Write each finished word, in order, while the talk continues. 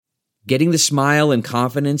Getting the smile and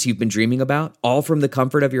confidence you've been dreaming about, all from the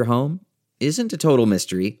comfort of your home, isn't a total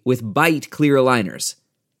mystery with Byte clear aligners.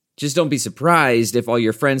 Just don't be surprised if all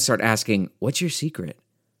your friends start asking, "What's your secret?"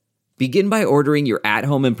 Begin by ordering your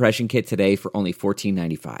at-home impression kit today for only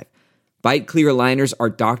 $14.95. Byte clear aligners are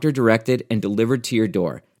doctor-directed and delivered to your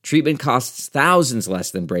door. Treatment costs thousands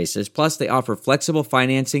less than braces, plus they offer flexible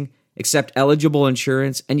financing, accept eligible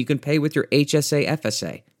insurance, and you can pay with your HSA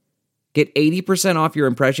FSA. Get 80% off your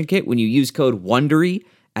impression kit when you use code WONDERY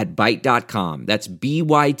at Byte.com. That's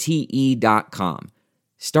BYTE.com.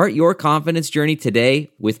 Start your confidence journey today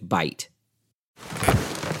with Byte.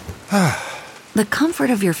 The comfort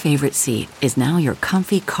of your favorite seat is now your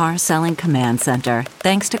comfy car selling command center,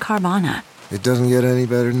 thanks to Carvana. It doesn't get any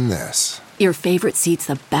better than this. Your favorite seat's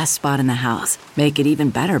the best spot in the house. Make it even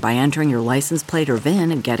better by entering your license plate or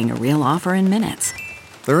VIN and getting a real offer in minutes.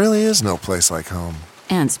 There really is no place like home.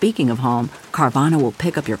 And speaking of home, Carvana will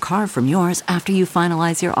pick up your car from yours after you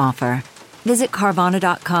finalize your offer. Visit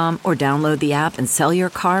Carvana.com or download the app and sell your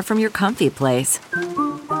car from your comfy place.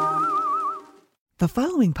 The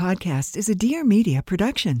following podcast is a Dear Media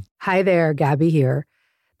production. Hi there, Gabby here.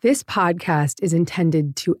 This podcast is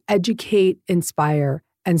intended to educate, inspire,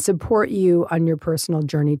 and support you on your personal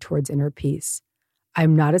journey towards inner peace.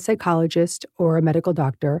 I'm not a psychologist or a medical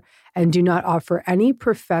doctor and do not offer any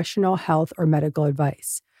professional health or medical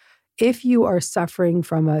advice. If you are suffering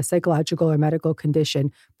from a psychological or medical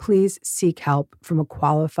condition, please seek help from a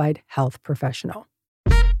qualified health professional.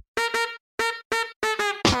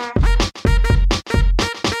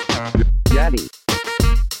 Gabby.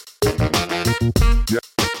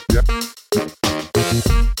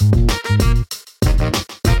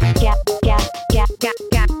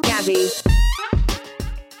 Gabby.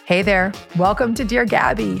 Hey there. Welcome to Dear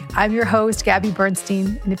Gabby. I'm your host, Gabby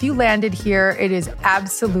Bernstein. And if you landed here, it is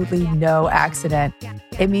absolutely no accident.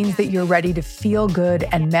 It means that you're ready to feel good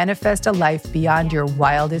and manifest a life beyond your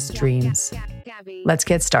wildest dreams. Let's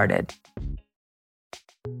get started.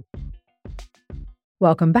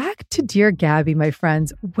 Welcome back to Dear Gabby, my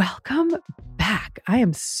friends. Welcome back. I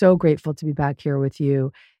am so grateful to be back here with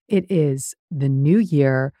you. It is the new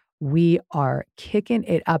year. We are kicking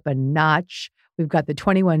it up a notch. We've got the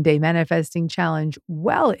 21-day manifesting challenge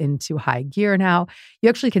well into high gear now. You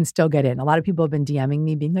actually can still get in. A lot of people have been DMing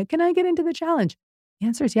me being like, can I get into the challenge? The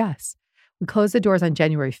answer is yes. We close the doors on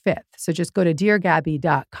January 5th. So just go to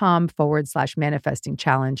deargabby.com/manifesting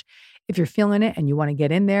challenge. If you're feeling it and you want to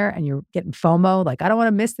get in there and you're getting FOMO, like I don't want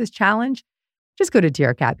to miss this challenge, just go to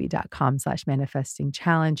deargabby.com/manifesting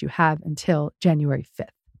challenge. You have until January 5th.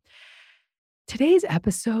 Today's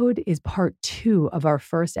episode is part 2 of our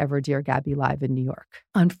first ever Dear Gabby Live in New York.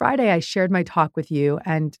 On Friday, I shared my talk with you,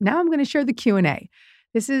 and now I'm going to share the Q&A.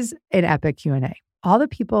 This is an epic Q&A. All the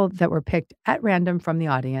people that were picked at random from the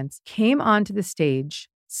audience came onto the stage,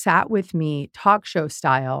 sat with me, talk show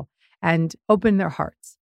style, and opened their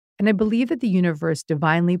hearts. And I believe that the universe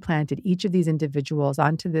divinely planted each of these individuals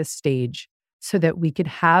onto this stage so that we could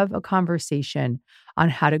have a conversation on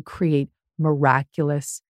how to create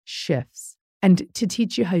miraculous shifts and to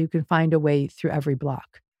teach you how you can find a way through every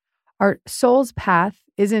block. Our soul's path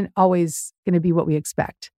isn't always going to be what we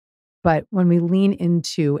expect. But when we lean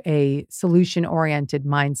into a solution-oriented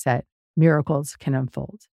mindset, miracles can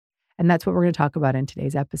unfold. And that's what we're going to talk about in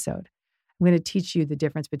today's episode. I'm going to teach you the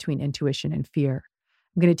difference between intuition and fear.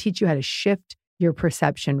 I'm going to teach you how to shift your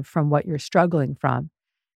perception from what you're struggling from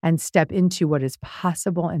and step into what is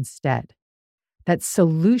possible instead. That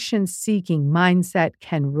solution-seeking mindset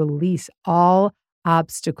can release all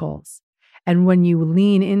obstacles. And when you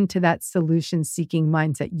lean into that solution-seeking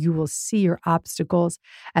mindset, you will see your obstacles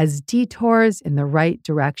as detours in the right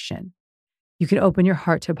direction. You can open your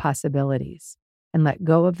heart to possibilities and let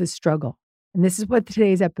go of the struggle. And this is what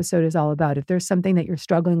today's episode is all about. If there's something that you're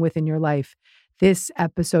struggling with in your life, this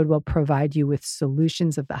episode will provide you with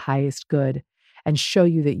solutions of the highest good and show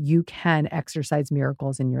you that you can exercise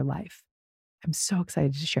miracles in your life. I'm so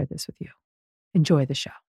excited to share this with you. Enjoy the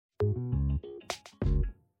show.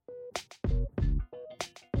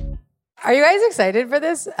 Are you guys excited for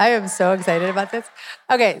this? I am so excited about this.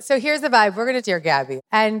 Okay, so here's the vibe. We're going to Dear Gabby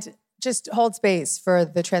and just hold space for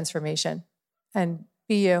the transformation and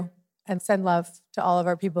be you and send love to all of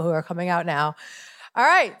our people who are coming out now. All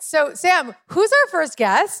right, so Sam, who's our first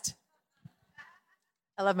guest?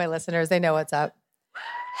 I love my listeners. They know what's up.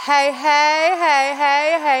 Hey, hey, hey,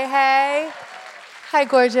 hey, hey, hey. Hi,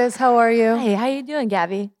 gorgeous. How are you? Hey, how you doing,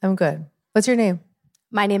 Gabby? I'm good. What's your name?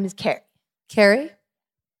 My name is Carrie. Carrie?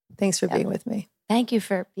 Thanks for being with me. Thank you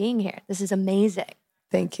for being here. This is amazing.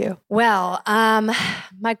 Thank you. Well,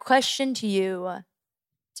 my question to you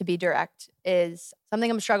to be direct, is something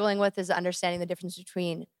I'm struggling with is understanding the difference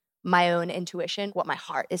between my own intuition, what my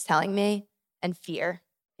heart is telling me, and fear.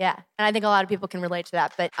 Yeah. And I think a lot of people can relate to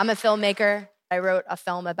that. But I'm a filmmaker. I wrote a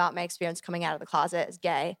film about my experience coming out of the closet as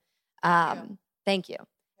gay. Thank you.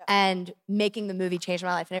 Yeah. And making the movie changed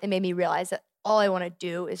my life. And it made me realize that all I want to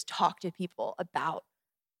do is talk to people about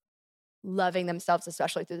loving themselves,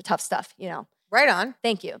 especially through the tough stuff, you know. Right on.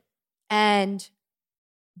 Thank you. And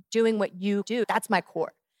doing what you do, that's my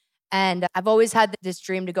core. And I've always had this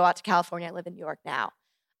dream to go out to California. I live in New York now.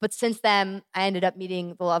 But since then, I ended up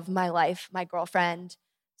meeting the love of my life, my girlfriend,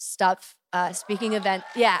 speaking event.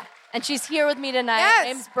 Yeah. And she's here with me tonight. Yes,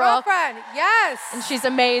 her name's Brooke. Girlfriend. Yes. And she's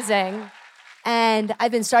amazing. And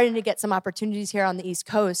I've been starting to get some opportunities here on the East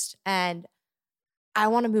Coast. And I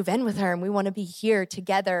want to move in with her and we want to be here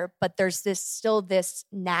together. But there's still this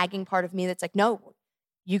nagging part of me that's like, no,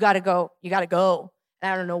 you got to go. You got to go.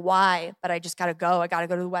 And I don't know why, but I just got to go. I got to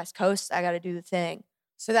go to the West Coast. I got to do the thing.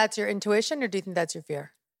 So that's your intuition, or do you think that's your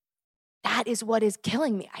fear? That is what is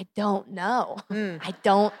killing me. I don't know. I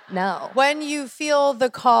don't know. When you feel the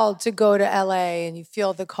call to go to LA and you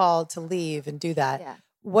feel the call to leave and do that,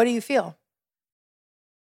 what do you feel?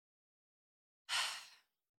 Do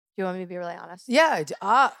you want me to be really honest? Yeah.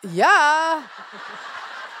 Yeah.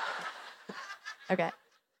 Okay.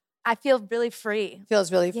 I feel really free.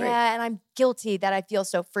 Feels really free. Yeah, and I'm guilty that I feel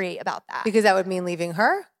so free about that. Because that would mean leaving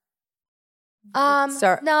her?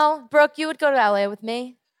 No, Brooke, you would go to LA with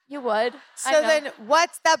me. You would. So then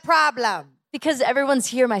what's the problem? Because everyone's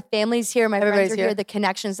here. My family's here. My Everybody's friends are here. The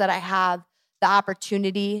connections that I have, the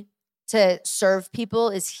opportunity to serve people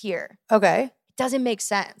is here. Okay. It doesn't make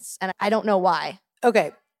sense. And I don't know why.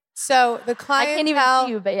 Okay. So the clientele, I can't even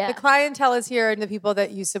see you, but yeah. The clientele is here and the people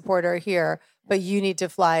that you support are here, but you need to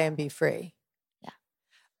fly and be free.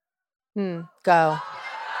 Yeah. Go.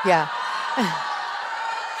 Yeah.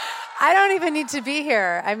 I don't even need to be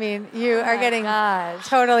here. I mean, you are getting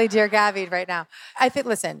totally Dear Gabby'd right now. I think,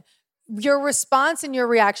 listen, your response and your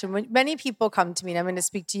reaction, when many people come to me, and I'm going to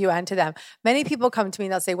speak to you and to them, many people come to me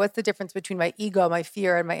and they'll say, what's the difference between my ego, my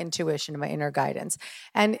fear, and my intuition and my inner guidance?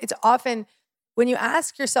 And it's often, when you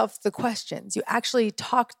ask yourself the questions, you actually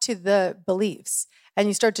talk to the beliefs and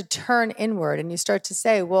you start to turn inward and you start to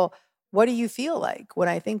say, well, what do you feel like when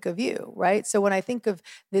I think of you, right? So when I think of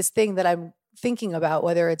this thing that I'm thinking about,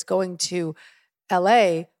 whether it's going to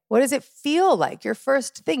LA, what does it feel like? Your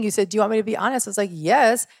first thing, you said, do you want me to be honest? I was like,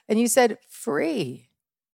 yes. And you said, free.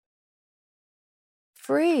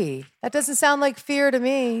 Free. That doesn't sound like fear to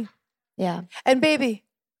me. Yeah. And baby,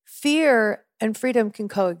 fear and freedom can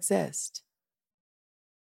coexist.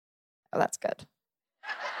 Oh, that's good.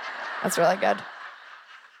 That's really good.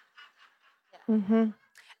 Mm-hmm. And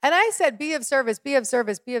I said, be of service, be of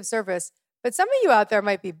service, be of service. But some of you out there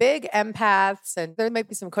might be big empaths, and there might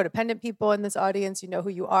be some codependent people in this audience. You know who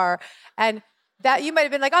you are. And that you might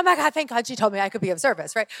have been like, oh my God, thank God she told me I could be of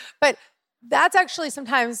service, right? But that's actually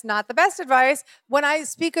sometimes not the best advice. When I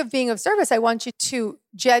speak of being of service, I want you to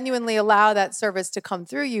genuinely allow that service to come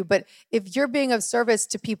through you. But if you're being of service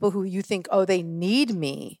to people who you think, oh, they need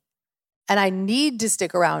me, and I need to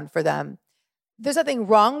stick around for them, there's nothing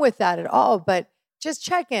wrong with that at all. But just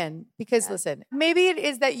check in, because listen, maybe it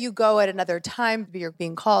is that you go at another time, you're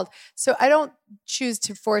being called. So I don't choose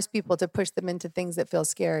to force people to push them into things that feel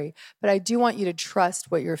scary, but I do want you to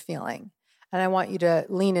trust what you're feeling. And I want you to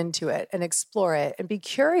lean into it and explore it and be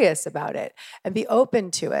curious about it and be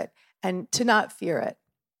open to it and to not fear it.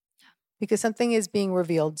 Because something is being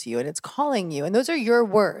revealed to you and it's calling you. And those are your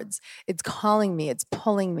words. It's calling me. It's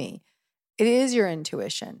pulling me. It is your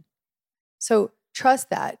intuition. So trust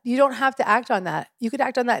that. You don't have to act on that. You could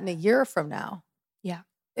act on that in a year from now. Yeah.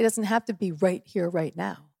 It doesn't have to be right here, right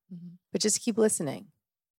now. Mm-hmm. But But just keep listening.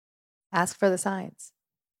 Ask for the signs.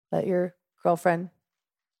 Let your girlfriend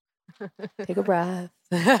take a breath.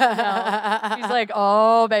 she's like,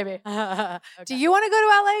 oh, baby. Do you want to go to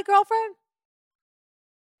LA, girlfriend?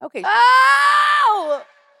 Okay. Oh!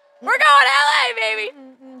 We're going to LA, baby.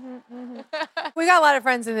 We got a lot of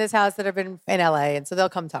friends in this house that have been in LA, and so they'll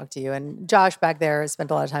come talk to you. And Josh back there has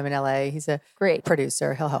spent a lot of time in LA. He's a great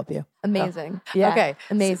producer. He'll help you. Amazing. So. Yeah. Okay.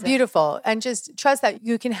 Amazing. So beautiful. And just trust that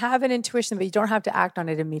you can have an intuition, but you don't have to act on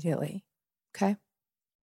it immediately. Okay?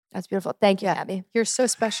 That's beautiful. Thank you, Abby. You're so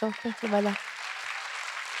special. Thank you, my love.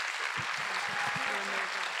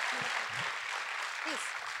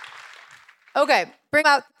 Okay. Bring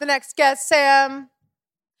out the next guest, Sam.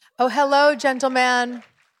 Oh, hello, gentleman.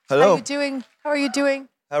 Hello. How are you doing? How are you doing?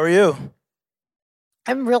 How are you?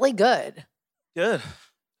 I'm really good. Good.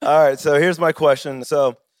 All right. So here's my question.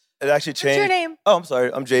 So it actually changed. What's your name? Oh, I'm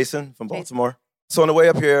sorry. I'm Jason from Baltimore. So on the way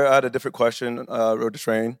up here, I had a different question, rode the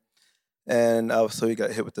train, and so we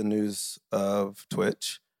got hit with the news of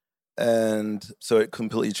Twitch. And so it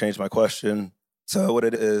completely changed my question. So what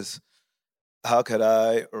it is, how could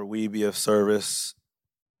I or we be of service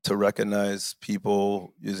to recognize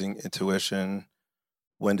people using intuition,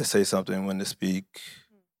 when to say something, when to speak,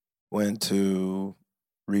 when to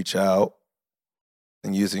reach out,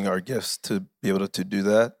 and using our gifts to be able to do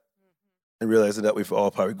that, and realizing that we've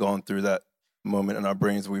all probably gone through that moment in our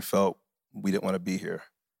brains where we felt we didn't want to be here.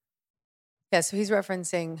 Yeah, so he's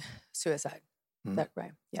referencing suicide. Mm. Is that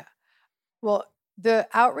right? Yeah. Well, the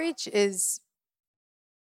outreach is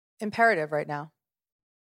imperative right now.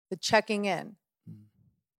 The checking in.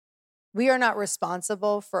 We are not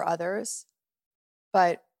responsible for others,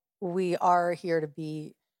 but we are here to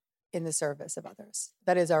be in the service of others.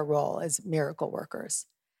 That is our role as miracle workers.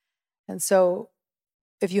 And so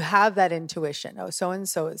if you have that intuition, oh,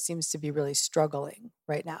 so-and-so seems to be really struggling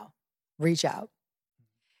right now, reach out.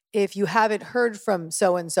 If you haven't heard from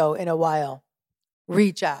so-and-so in a while,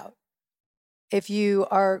 reach out. If you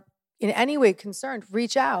are in any way concerned,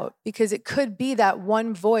 reach out, because it could be that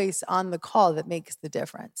one voice on the call that makes the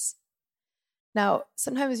difference. Now,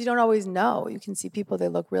 sometimes you don't always know. You can see people, they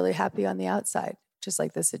look really happy on the outside, just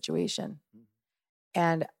like this situation.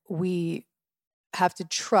 And we have to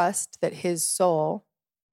trust that his soul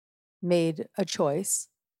made a choice,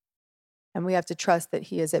 and we have to trust that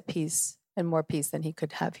he is at peace, and more peace than he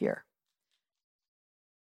could have here.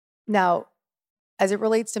 Now, as it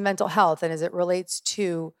relates to mental health and as it relates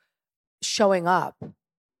to showing up,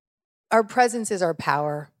 our presence is our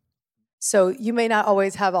power. So you may not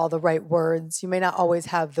always have all the right words. You may not always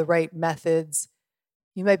have the right methods.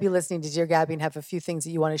 You might be listening to Dear Gabby and have a few things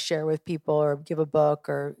that you want to share with people, or give a book,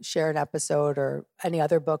 or share an episode, or any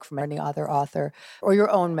other book from any other author, or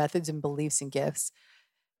your own methods and beliefs and gifts.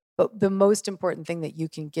 But the most important thing that you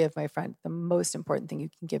can give, my friend, the most important thing you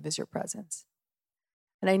can give is your presence.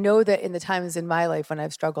 And I know that in the times in my life when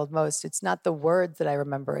I've struggled most, it's not the words that I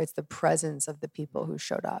remember, it's the presence of the people who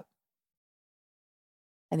showed up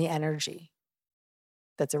and the energy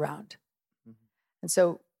that's around. Mm-hmm. And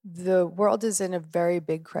so the world is in a very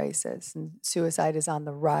big crisis, and suicide is on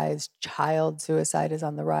the rise. Child suicide is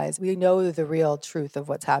on the rise. We know the real truth of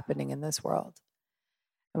what's happening in this world.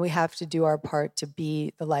 And we have to do our part to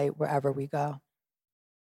be the light wherever we go.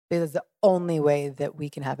 Because the only way that we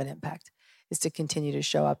can have an impact is to continue to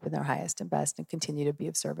show up in our highest and best, and continue to be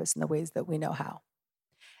of service in the ways that we know how.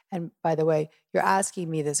 And by the way, you're asking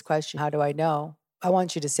me this question, how do I know? I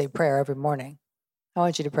want you to say prayer every morning. I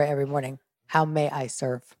want you to pray every morning, how may I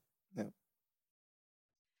serve? Yeah.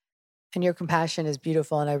 And your compassion is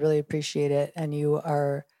beautiful, and I really appreciate it. And you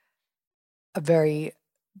are a very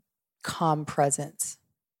calm presence.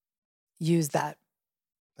 Use that.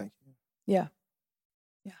 Thank you. Yeah.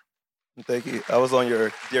 Thank you. I was on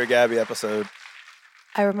your Dear Gabby episode.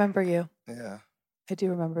 I remember you. Yeah. I do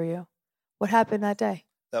remember you. What happened that day?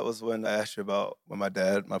 That was when I asked you about when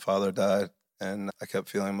my father died, and I kept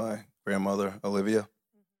feeling my grandmother, Olivia.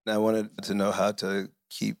 And I wanted to know how to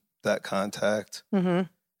keep that contact, mm-hmm.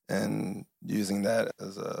 and using that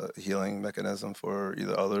as a healing mechanism for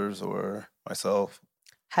either others or myself.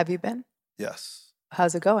 Have you been? Yes.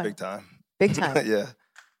 How's it going? Big time. Big time? Yeah.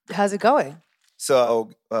 How's it going? So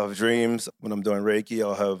I'll have dreams. When I'm doing Reiki,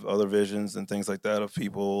 I'll have other visions and things like that of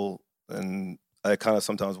people. And I kind of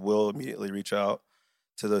sometimes will immediately reach out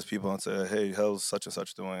to those people and say, hey, how's such and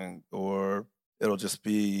such doing? Or it'll just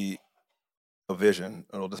be a vision.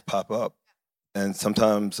 It'll just pop up. And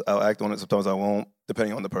sometimes I'll act on it, sometimes I won't,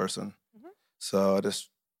 depending on the person. Mm-hmm. So I just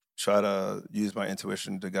try to use my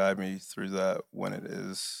intuition to guide me through that when it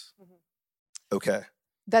is okay.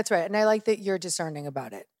 That's right. And I like that you're discerning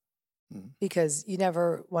about it. Because you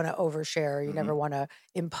never want to overshare. You never want to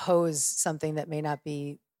impose something that may not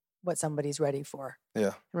be what somebody's ready for.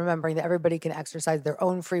 Yeah. Remembering that everybody can exercise their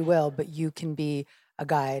own free will, but you can be a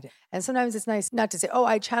guide. And sometimes it's nice not to say, oh,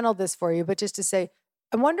 I channeled this for you, but just to say,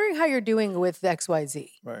 I'm wondering how you're doing with XYZ.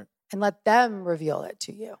 Right. And let them reveal it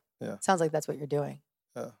to you. Yeah. Sounds like that's what you're doing.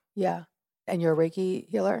 Yeah. Yeah. And you're a Reiki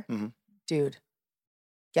healer? Mm-hmm. Dude,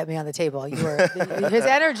 get me on the table. You are, his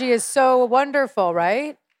energy is so wonderful,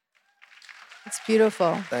 right? It's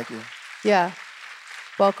beautiful. Thank you. Yeah.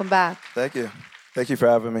 Welcome back. Thank you. Thank you for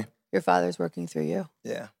having me. Your father's working through you.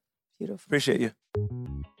 Yeah. Beautiful. Appreciate you.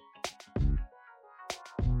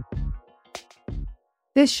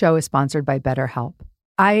 This show is sponsored by BetterHelp.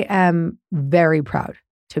 I am very proud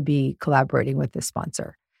to be collaborating with this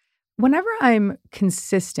sponsor. Whenever I'm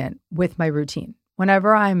consistent with my routine,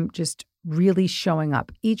 whenever I'm just really showing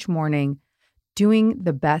up each morning, doing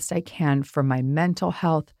the best I can for my mental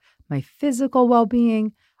health, my physical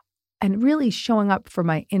well-being, and really showing up for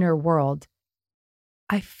my inner world,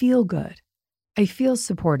 I feel good. I feel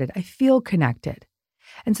supported. I feel connected.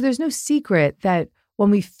 And so there's no secret that when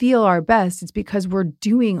we feel our best, it's because we're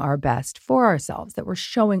doing our best for ourselves, that we're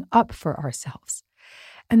showing up for ourselves.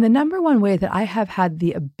 And the number one way that I have had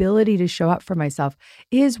the ability to show up for myself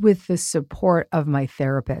is with the support of my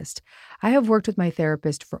therapist. I have worked with my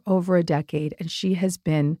therapist for over a decade, and she has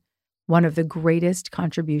been one of the greatest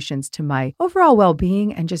contributions to my overall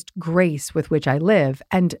well-being and just grace with which I live.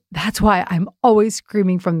 And that's why I'm always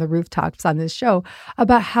screaming from the rooftops on this show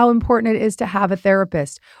about how important it is to have a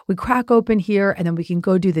therapist. We crack open here and then we can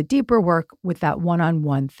go do the deeper work with that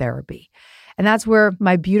one-on-one therapy. And that's where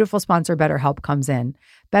my beautiful sponsor, BetterHelp, comes in.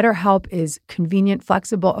 BetterHelp is convenient,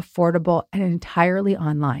 flexible, affordable, and entirely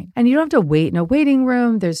online. And you don't have to wait in a waiting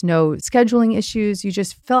room. There's no scheduling issues. You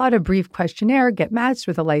just fill out a brief questionnaire, get matched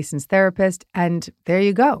with a licensed therapist, and there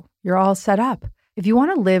you go. You're all set up. If you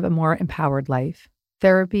want to live a more empowered life,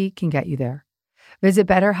 therapy can get you there. Visit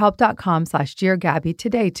betterhelp.com/DearGabby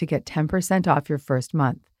today to get 10% off your first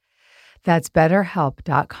month. That's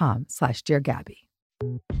betterhelp.com/DearGabby.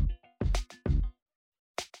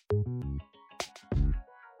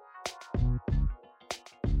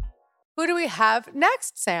 Who do we have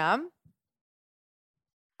next, Sam?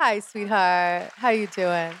 Hi, sweetheart. How you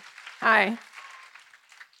doing? Hi.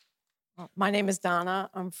 Well, my name is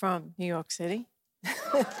Donna. I'm from New York City.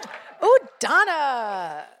 Oh,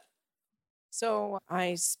 Donna. So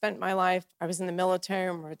I spent my life, I was in the military.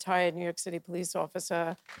 I'm a retired New York City police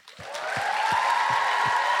officer.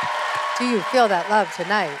 Do you feel that love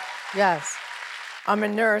tonight? Yes. I'm a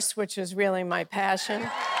nurse, which is really my passion.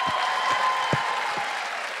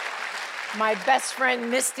 My best friend,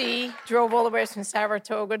 Misty, drove all the way from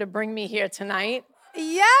Saratoga to bring me here tonight.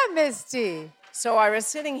 Yeah, Misty. So I was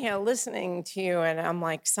sitting here listening to you, and I'm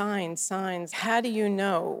like, signs, signs. How do you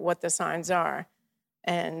know what the signs are?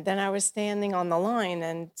 And then I was standing on the line,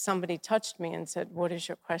 and somebody touched me and said, what is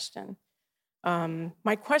your question?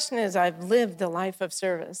 My question is, I've lived a life of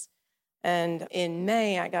service. And in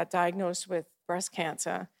May, I got diagnosed with breast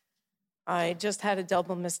cancer. I just had a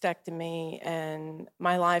double mastectomy, and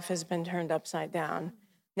my life has been turned upside down.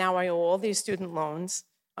 Now I owe all these student loans.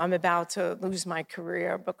 I'm about to lose my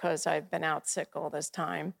career because I've been out sick all this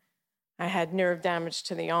time. I had nerve damage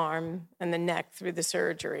to the arm and the neck through the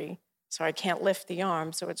surgery, so I can't lift the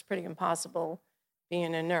arm, so it's pretty impossible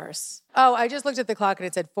being a nurse. Oh, I just looked at the clock and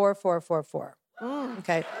it said 4444.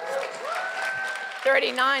 Okay.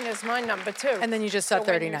 39 is my number, too. And then you just saw So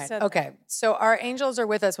when you 39. said Okay. So our angels are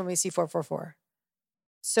with us when we see 444.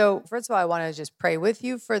 So first of all, I want to just pray with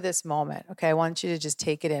you for this moment. Okay. I want you to just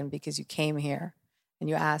take it in because you came here and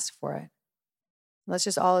you asked for it. Let's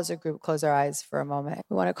just all as a group close our eyes for a moment.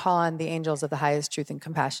 We want to call on the angels of the highest truth and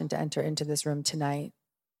compassion to enter into this room tonight.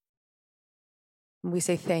 And we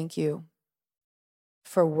say thank you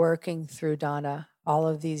for working through Donna all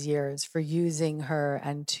of these years, for using her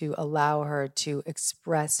and to allow her to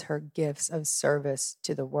express her gifts of service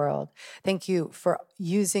to the world. Thank you for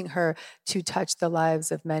using her to touch the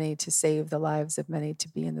lives of many, to save the lives of many, to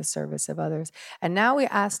be in the service of others. And now we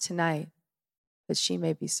ask tonight that she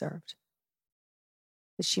may be served,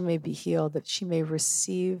 that she may be healed, that she may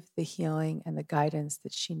receive the healing and the guidance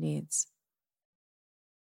that she needs,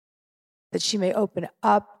 that she may open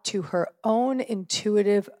up to her own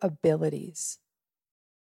intuitive abilities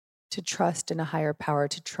to trust in a higher power,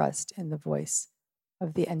 to trust in the voice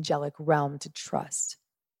of the angelic realm, to trust,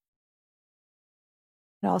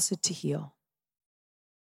 and also to heal.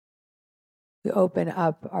 We open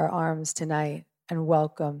up our arms tonight and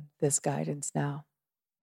welcome this guidance now.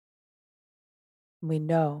 We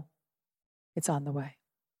know it's on the way.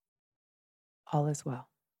 All is well.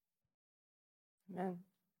 Amen.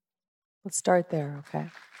 Let's start there, okay?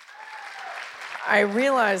 I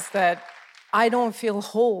realized that I don't feel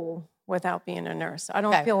whole without being a nurse. I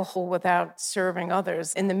don't feel whole without serving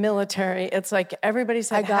others. In the military, it's like everybody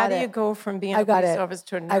said, how do you go from being a police officer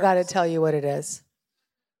to a nurse? I got to tell you what it is.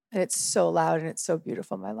 And it's so loud and it's so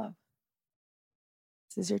beautiful, my love.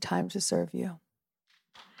 This is your time to serve you.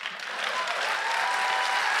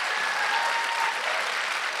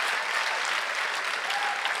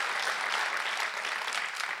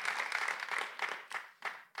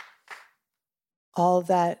 All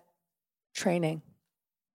that training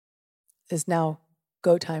is now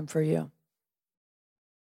go time for you.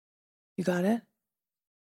 You got it?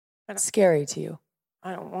 It's scary to you.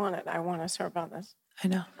 I don't want it. I want to serve others. I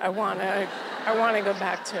know. I want to go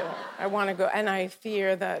back to it. I want to go, and I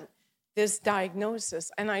fear that this diagnosis,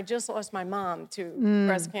 and I just lost my mom to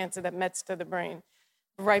breast cancer that mets to the brain.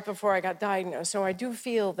 right before I got diagnosed. So I do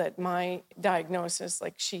feel that my diagnosis,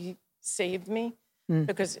 like she saved me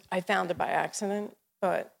because I found it by accident.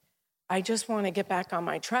 But I just want to get back on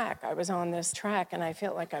my track. I was on this track and I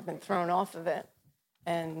feel like I've been thrown off of it.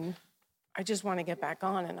 And I just want to get back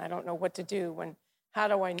on, and I don't know what to do. How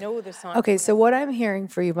do I know the signs? Okay, so what I'm hearing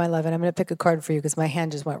for you, my love, and I'm going to pick a card for you because my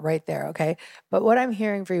hand just went right there, okay? But what I'm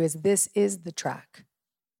hearing for you is this is the track.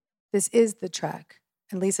 This is the track.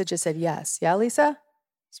 And Lisa just said yes. Yeah, Lisa?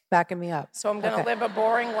 It's backing me up. So I'm going to live a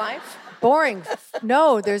boring life? Boring.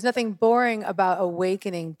 No, there's nothing boring about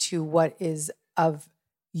awakening to what is of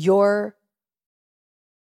your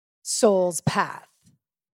soul's path.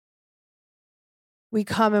 We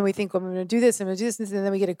come and we think, well, I'm going to do this, I'm going to do this, and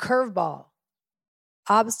then we get a curveball.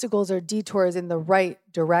 Obstacles or detours in the right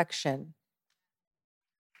direction.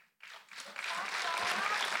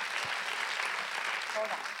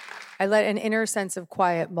 I let an inner sense of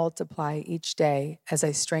quiet multiply each day as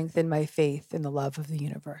I strengthen my faith in the love of the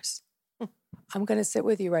universe. I'm going to sit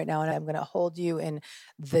with you right now, and I'm going to hold you in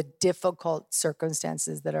the difficult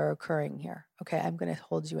circumstances that are occurring here. Okay, I'm going to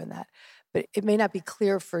hold you in that. But it may not be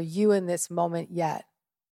clear for you in this moment yet,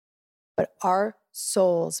 but our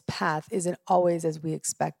soul's path isn't always as we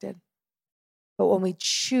expected. But when we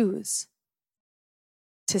choose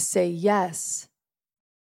to say yes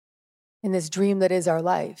in this dream that is our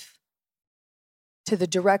life to the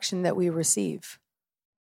direction that we receive,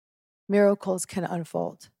 miracles can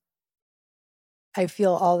unfold. I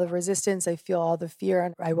feel all the resistance, I feel all the fear,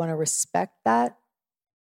 and I want to respect that.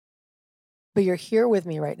 But you're here with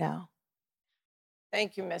me right now.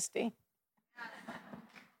 Thank you, Misty.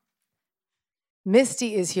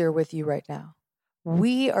 Misty is here with you right now.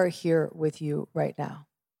 We are here with you right now.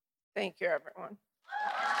 Thank you, everyone.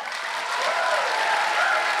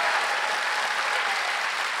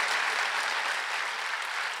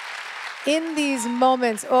 In these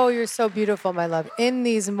moments, oh, you're so beautiful, my love. In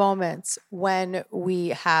these moments when we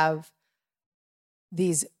have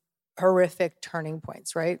these horrific turning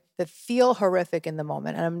points, right? That feel horrific in the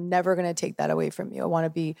moment. And I'm never going to take that away from you. I want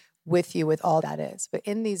to be with you with all that is. But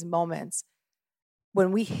in these moments,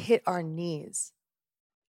 when we hit our knees,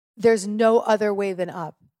 there's no other way than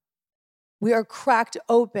up. We are cracked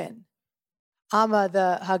open. Amma,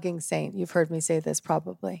 the hugging saint, you've heard me say this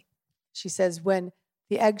probably. She says, when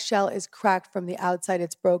the eggshell is cracked from the outside,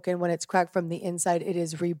 it's broken. When it's cracked from the inside, it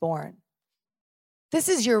is reborn. This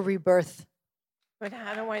is your rebirth. But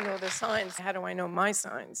how do I know the signs? How do I know my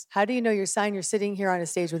signs? How do you know your sign? You're sitting here on a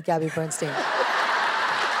stage with Gabby Bernstein.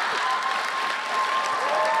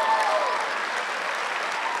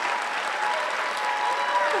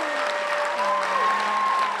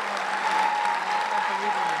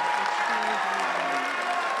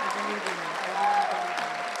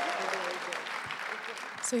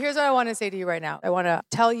 So here's what I want to say to you right now. I want to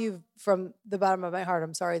tell you from the bottom of my heart,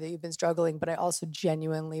 I'm sorry that you've been struggling, but I also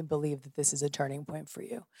genuinely believe that this is a turning point for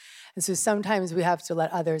you. And so sometimes we have to let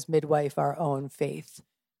others midwife our own faith.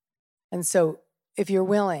 And so if you're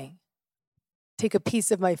willing, take a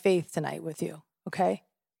piece of my faith tonight with you, okay?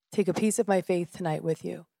 Take a piece of my faith tonight with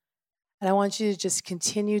you. And I want you to just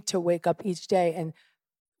continue to wake up each day, and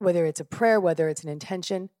whether it's a prayer, whether it's an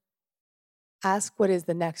intention, ask what is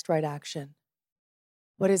the next right action.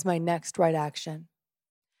 What is my next right action?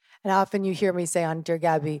 And often you hear me say on Dear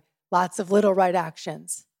Gabby, lots of little right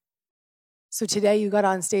actions. So today you got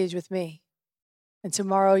on stage with me. And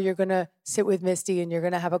tomorrow you're going to sit with Misty and you're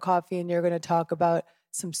going to have a coffee and you're going to talk about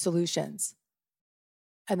some solutions.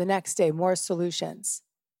 And the next day, more solutions.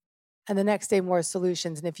 And the next day, more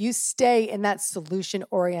solutions. And if you stay in that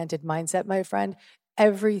solution-oriented mindset, my friend,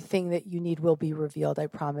 everything that you need will be revealed. I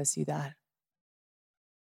promise you that.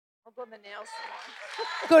 I'll go to the nail salon.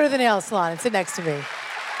 Go to the nail salon and sit next to me.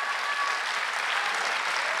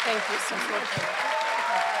 Thank you so much.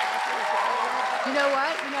 You know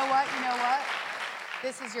what?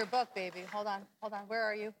 This is your book, baby. Hold on. Where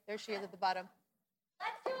are you? There she is at the bottom.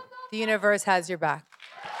 The universe has your back.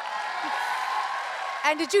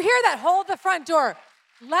 And did you hear that? Hold the front door.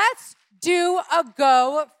 Let's do a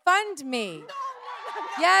GoFundMe.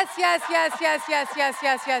 Yes.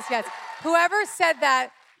 Whoever said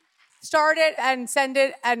that, start it and send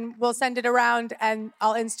it, and we'll send it around, and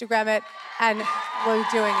I'll Instagram it, and we're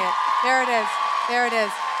doing it. There it is.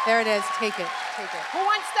 Take it. Who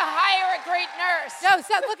wants to hire a great nurse? No,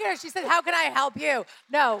 stop. Look at her. She said, how can I help you?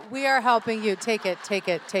 No, we are helping you. Take it.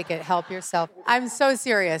 Help yourself. I'm so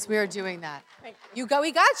serious. We are doing that. We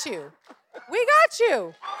got you.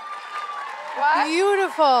 What?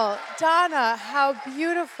 Beautiful. Donna, how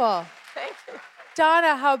beautiful. Thank you.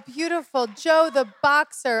 Donna, how beautiful. Joe, the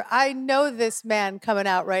boxer. I know this man coming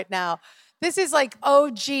out right now. This is like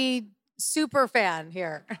OG super fan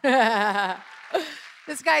here.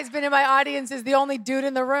 This guy's been in my audience as the only dude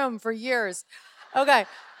in the room for years. Okay.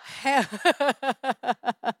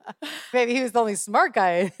 Maybe he was the only smart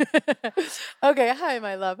guy. Okay. Hi,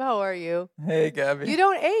 my love. How are you? Hey, Gabby. You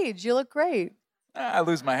don't age. You look great. I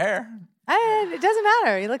lose my hair. And it doesn't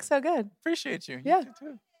matter. You look so good. Appreciate you. Yeah. You do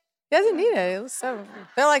too. He doesn't need it. It looks so.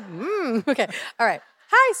 They're like, Okay. All right.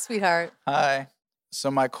 Hi, sweetheart. Hi. So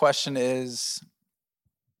my question has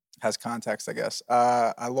context, I guess.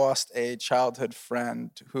 I lost a childhood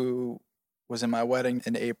friend who was in my wedding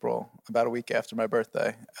in April, about a week after my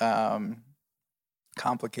birthday.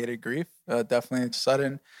 Complicated grief, definitely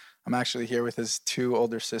sudden. I'm actually here with his two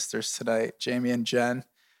older sisters tonight, Jamie and Jen.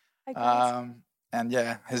 And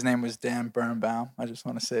yeah, his name was Dan Birnbaum. I just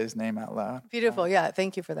want to say his name out loud. Beautiful. Yeah.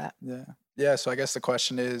 Thank you for that. Yeah. So I guess the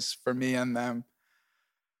question is for me and them,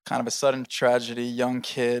 kind of a sudden tragedy, young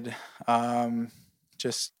kid,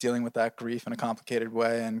 just dealing with that grief in a complicated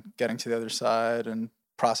way and getting to the other side and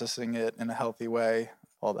processing it in a healthy way,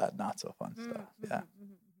 all that not so fun stuff. Yeah.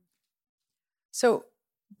 So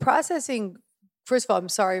processing, first of all, I'm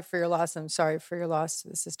sorry for your loss. I'm sorry for your loss to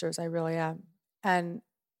the sisters. I really am. And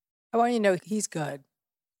I want you to know he's good.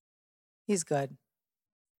 He's good.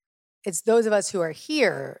 It's those of us who are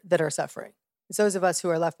here that are suffering. It's those of us who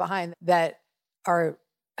are left behind that are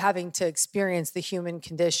having to experience the human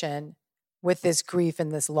condition with this grief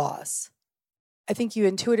and this loss. I think you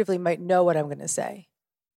intuitively might know what I'm going to say,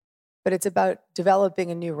 but it's about developing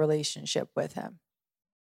a new relationship with him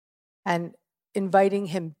and inviting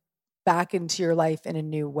him back into your life in a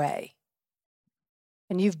new way.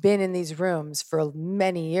 And you've been in these rooms for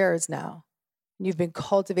many years now. And you've been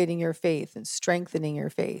cultivating your faith and strengthening your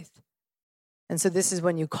faith. And so this is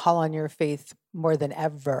when you call on your faith more than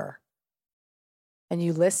ever. And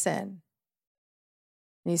you listen.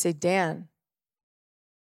 And you say, Dan,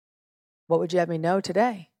 what would you have me know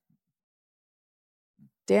today?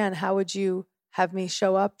 Dan, how would you have me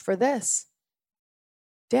show up for this?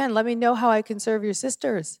 Dan, let me know how I can serve your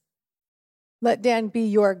sisters. Let Dan be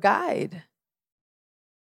your guide.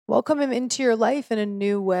 Welcome him into your life in a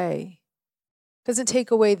new way. Doesn't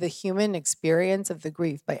take away the human experience of the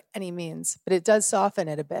grief by any means, but it does soften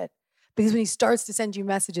it a bit. Because when he starts to send you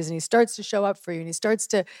messages and he starts to show up for you and he starts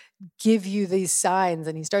to give you these signs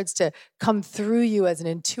and he starts to come through you as an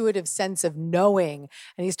intuitive sense of knowing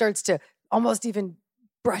and he starts to almost even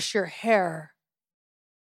brush your hair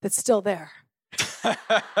that's still there.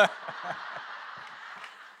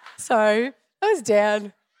 Sorry, that was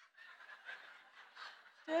Dan.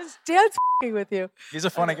 Dan's f***ing with you. He's a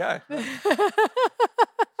funny guy.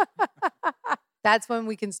 That's when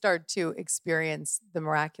we can start to experience the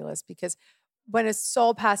miraculous, because when a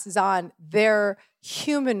soul passes on, their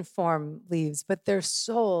human form leaves, but their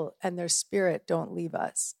soul and their spirit don't leave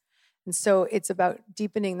us. And so it's about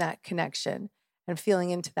deepening that connection and feeling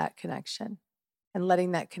into that connection and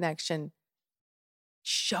letting that connection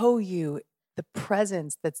show you the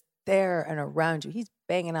presence that's there and around you. He's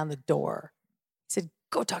banging on the door. He said,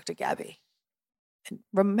 go talk to Gabby. And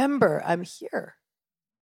remember, I'm here.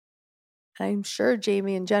 And I'm sure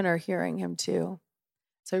Jamie and Jen are hearing him too.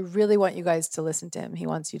 So I really want you guys to listen to him. He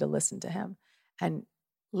wants you to listen to him and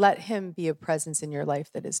let him be a presence in your life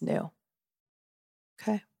that is new.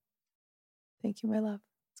 Okay. Thank you, my love.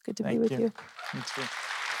 It's good to be with you. Me too.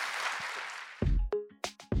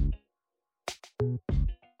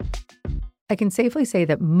 I can safely say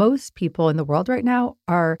that most people in the world right now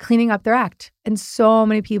are cleaning up their act. And so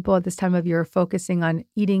many people at this time of year are focusing on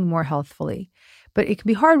eating more healthfully. But it can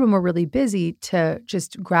be hard when we're really busy to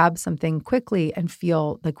just grab something quickly and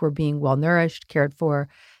feel like we're being well nourished, cared for,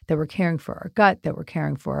 that we're caring for our gut, that we're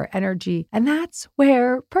caring for our energy. And that's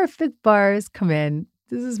where Perfect Bars come in.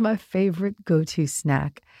 This is my favorite go-to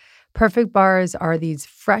snack. Perfect Bars are these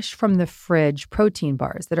fresh from the fridge protein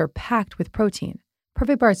bars that are packed with protein.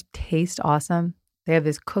 Perfect Bars taste awesome. They have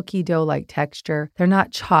this cookie dough-like texture. They're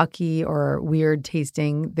not chalky or weird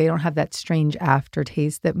tasting. They don't have that strange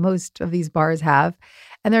aftertaste that most of these bars have.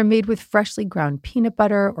 And they're made with freshly ground peanut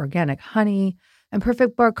butter, organic honey. And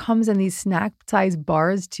Perfect Bar comes in these snack-sized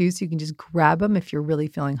bars too, so you can just grab them if you're really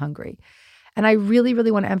feeling hungry. And I really,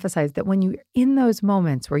 really want to emphasize that when you're in those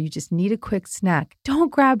moments where you just need a quick snack,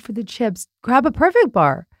 don't grab for the chips. Grab a Perfect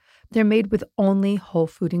Bar. They're made with only whole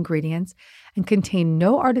food ingredients and contain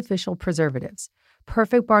no artificial preservatives.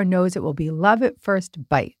 Perfect Bar knows it will be love at first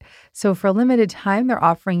bite. So for a limited time, they're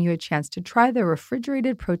offering you a chance to try their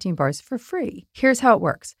refrigerated protein bars for free. Here's how it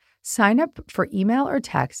works. Sign up for email or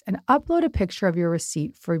text and upload a picture of your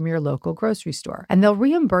receipt from your local grocery store. And they'll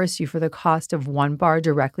reimburse you for the cost of one bar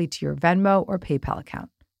directly to your Venmo or PayPal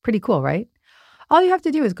account. Pretty cool, right? All you have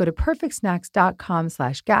to do is go to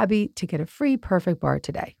perfectsnacks.com/Gabby to get a free Perfect Bar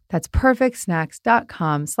today. That's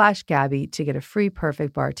perfectsnacks.com/Gabby to get a free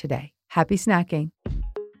Perfect Bar today. Happy snacking.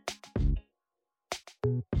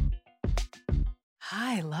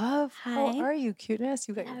 Hi, love. Hi. How are you, cuteness?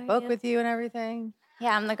 You got How your are book you? with you and everything.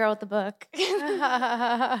 Yeah, I'm the girl with the book.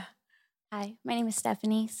 Hi, my name is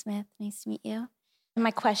Stephanie Smith. Nice to meet you. And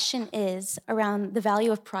my question is around the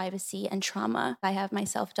value of privacy and trauma. I have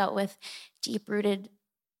myself dealt with deep-rooted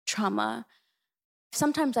trauma.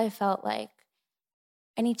 Sometimes I felt like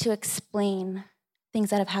I need to explain things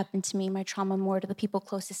that have happened to me, my trauma, more to the people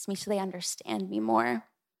closest to me so they understand me more.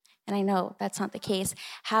 And I know that's not the case.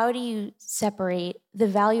 How do you separate the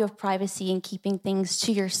value of privacy and keeping things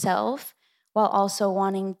to yourself while also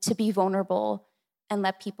wanting to be vulnerable and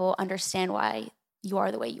let people understand why you are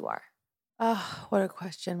the way you are? Oh, what a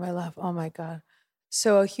question, my love. Oh my God.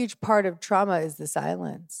 So a huge part of trauma is the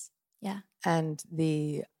silence. Yeah. And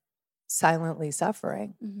the silently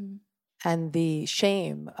suffering Mm-hmm. and the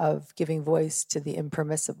shame of giving voice to the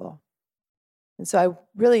impermissible. And so I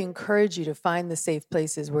really encourage you to find the safe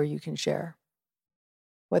places where you can share,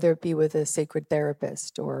 whether it be with a sacred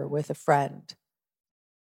therapist or with a friend.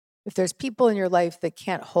 If there's people in your life that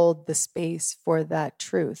can't hold the space for that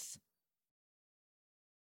truth,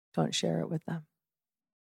 don't share it with them.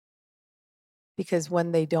 Because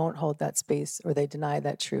when they don't hold that space or they deny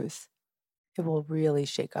that truth, it will really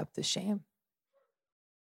shake up the shame.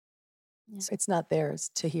 Yeah. So it's not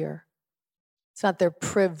theirs to hear. It's not their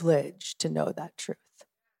privilege to know that truth.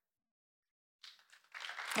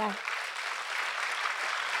 Yeah.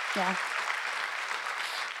 Yeah.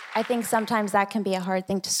 I think sometimes that can be a hard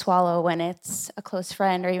thing to swallow when it's a close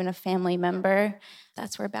friend or even a family member.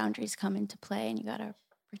 That's where boundaries come into play, and you got to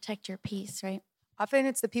protect your peace, right? Often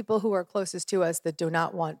it's the people who are closest to us that do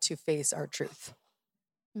not want to face our truth.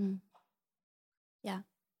 Mm. Yeah.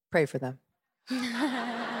 Pray for them.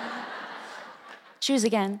 Choose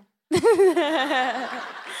again.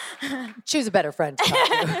 Choose a better friend to talk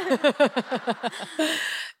to.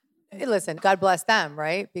 Hey, listen, God bless them,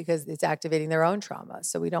 right? Because it's activating their own trauma.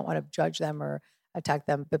 So we don't want to judge them or attack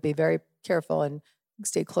them, but be very careful and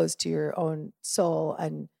stay close to your own soul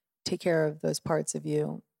and take care of those parts of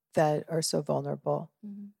you that are so vulnerable.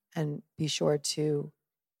 Mm-hmm. And be sure to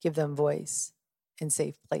give them voice in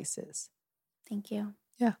safe places. Thank you.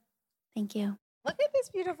 Yeah. Thank you. Look at this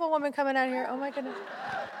beautiful woman coming out here. Oh my goodness.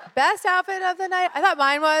 Best outfit of the night. I thought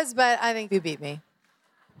mine was, but I think you beat me.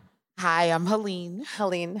 Hi, I'm Helene.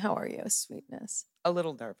 Helene, how are you? Sweetness. A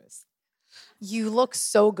little nervous. You look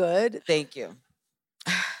so good. Thank you.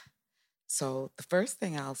 So the first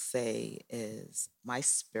thing I'll say is my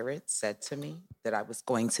spirit said to me that I was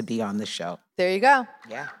going to be on the show. There you go.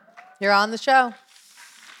 Yeah. You're on the show.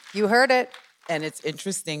 You heard it. And it's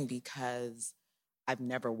interesting because I've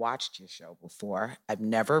never watched your show before. I've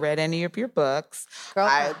never read any of your books.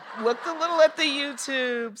 Girlfriend. I looked a little at the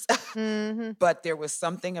YouTubes, Mm-hmm. but there was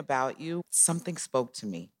something about you. Something spoke to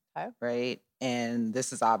me, Okay. right? And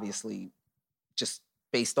this is obviously just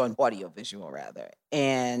based on audiovisual, rather.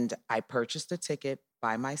 And I purchased a ticket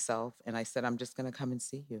by myself, and I said, I'm just going to come and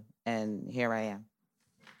see you. And here I am.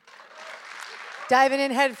 Diving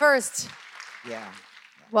in head first. Yeah.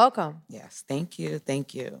 Welcome. Yes. Thank you.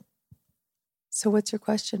 Thank you. So what's your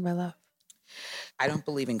question, my love? I don't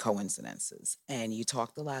believe in coincidences. And you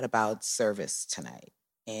talked a lot about service tonight.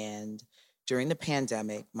 And during the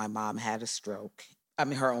pandemic, my mom had a stroke.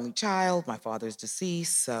 I'm her only child. My father's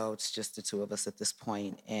deceased, so it's just the two of us at this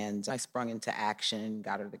point. And I sprung into action,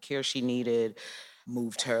 got her the care she needed,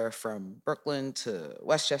 moved her from Brooklyn to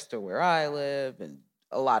Westchester, where I live, and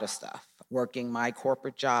a lot of stuff. Working my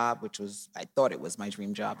corporate job, which was, I thought it was my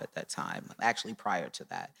dream job at that time, actually prior to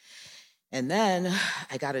that. And then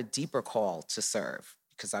I got a deeper call to serve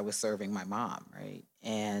because I was serving my mom, right?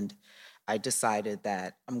 And I decided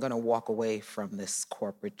that I'm going to walk away from this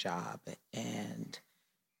corporate job and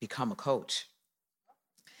become a coach.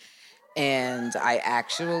 And I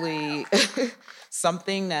actually,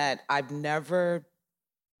 something that I've never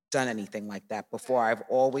done anything like that before. I've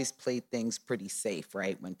always played things pretty safe,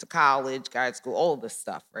 right? Went to college, grad school, all of this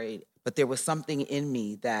stuff, right? But there was something in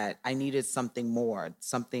me that I needed something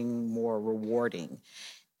more rewarding.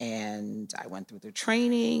 And I went through the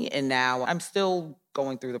training, and now I'm still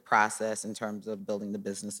going through the process in terms of building the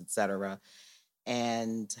business, et cetera.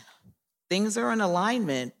 And things are in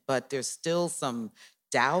alignment, but there's still some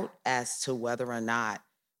doubt as to whether or not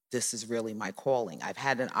this is really my calling. I've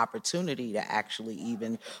had an opportunity to actually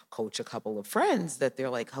even coach a couple of friends that they're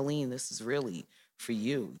like, Helene, this is really for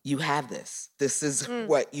you. You have this. This is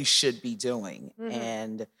what you should be doing. Mm-hmm.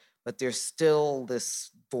 And but there's still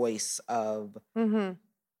this voice of Mm-hmm.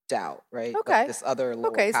 doubt, right? Okay. Like this other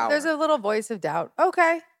little Okay, so power. there's a little voice of doubt.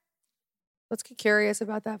 Okay. Let's get curious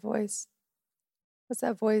about that voice. What's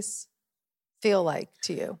that voice feel like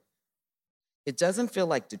to you? It doesn't feel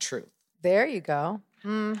like the truth, There you go.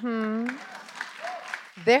 Mm-hmm.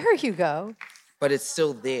 There you go. but it's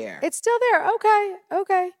still there. It's still there. Okay.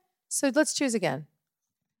 Okay. So let's choose again.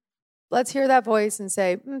 Let's hear that voice and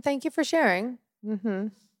say, thank you for sharing. Mm-hmm.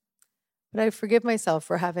 But I forgive myself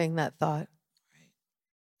for having that thought.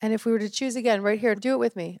 And if we were to choose again right here, do it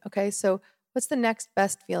with me. Okay. So what's the next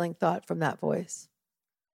best feeling thought from that voice?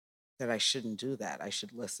 That I shouldn't do that. I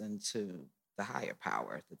should listen to the higher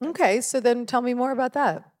power. that does Okay. So then tell me more about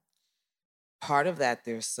that. Part of that,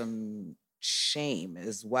 there's some shame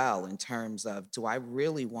as well in terms of, do I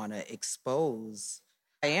really want to expose?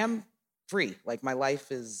 I am free. Like my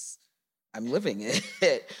life is, I'm living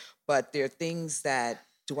it. But there are things that,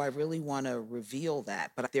 do I really want to reveal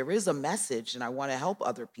that? But there is a message and I want to help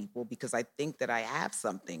other people because I think that I have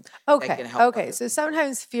something that Okay. can help. Okay. other So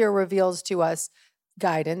sometimes fear reveals to us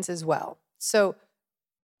guidance as well. So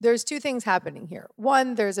there's two things happening here.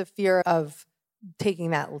 One, there's a fear of taking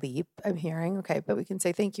that leap, I'm hearing. Okay. But we can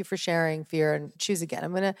say, thank you for sharing fear and choose again.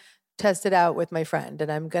 I'm going to test it out with my friend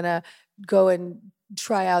and I'm going to go and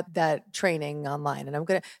try out that training online.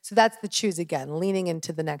 And so that's the choose again, leaning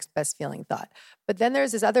into the next best feeling thought. But then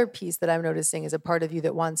there's this other piece that I'm noticing is a part of you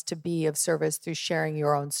that wants to be of service through sharing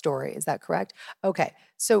your own story. Is that correct? Okay.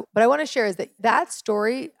 So what I want to share is that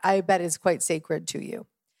story, I bet, is quite sacred to you.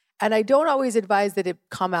 And I don't always advise that it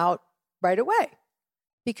come out right away.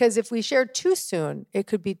 Because if we share too soon, it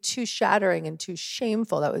could be too shattering and too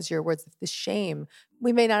shameful. That was your words, the shame.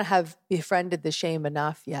 We may not have befriended the shame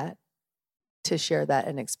enough yet to share that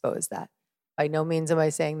and expose that. By no means am I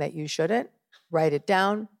saying that you shouldn't. Write it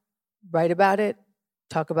down, write about it,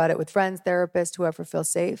 talk about it with friends, therapists, whoever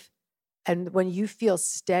feels safe. And when you feel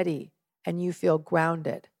steady and you feel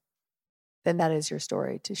grounded, then that is your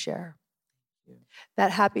story to share.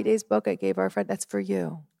 That Happy Days book I gave our friend, that's for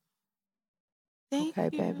you. Thank Okay,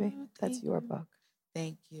 you. baby. That's Thank your you. book.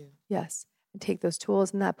 Thank you. Yes. And take those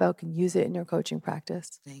tools in that book and use it in your coaching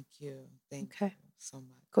practice. Thank you. Thank Okay. you so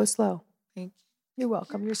much. Go slow. Thank You're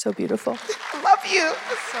welcome. You're so beautiful. you. Love you.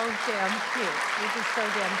 So damn cute. You're just so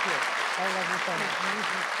damn cute. I love you so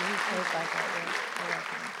much.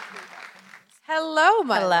 Hello,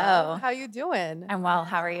 my Hello. love. How you doing? I'm well.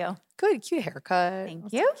 How are you? Good. Cute haircut. Thank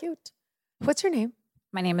That's you. so cute. What's your name?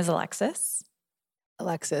 My name is Alexis.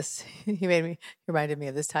 Alexis. You reminded me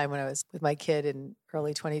of this time when I was with my kid in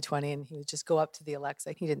early 2020 and he would just go up to the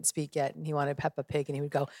Alexa. He didn't speak yet and he wanted Peppa Pig and he would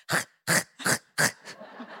go,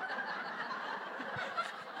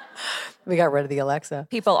 we got rid of the Alexa.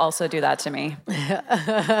 People also do that to me.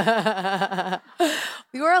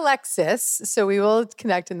 You're Alexis, so we will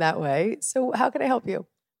connect in that way. So how can I help you?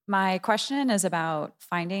 My question is about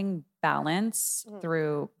finding balance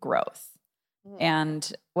through growth. And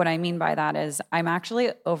what I mean by that is I'm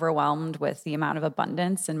actually overwhelmed with the amount of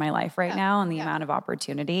abundance in my life right now and the amount of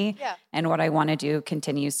opportunity. Yeah. And what I want to do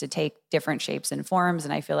continues to take different shapes and forms.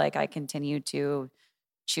 And I feel like I continue to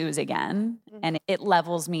choose again. And it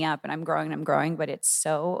levels me up and I'm growing, but it's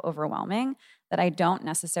so overwhelming that I don't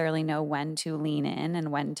necessarily know when to lean in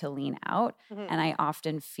and when to lean out. And I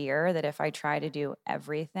often fear that if I try to do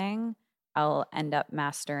everything, I'll end up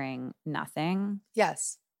mastering nothing.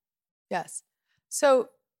 Yes. Yes. So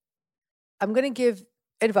I'm going to give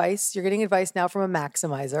advice. You're getting advice now from a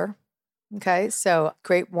maximizer. Okay. So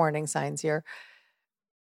great warning signs here.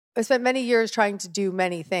 I spent many years trying to do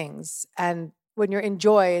many things. And when you're in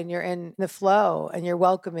joy and you're in the flow and you're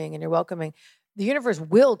welcoming, the universe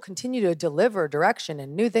will continue to deliver direction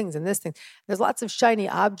and new things and this thing. There's lots of shiny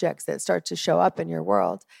objects that start to show up in your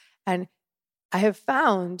world. And I have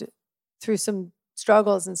found through some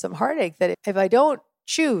struggles and some heartache that if I don't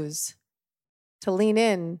choose to lean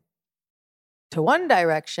in to one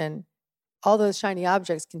direction, all those shiny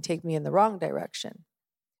objects can take me in the wrong direction.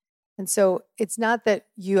 And so it's not that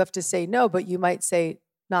you have to say no, but you might say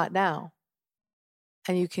not now.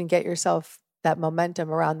 And you can get yourself that momentum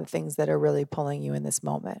around the things that are really pulling you in this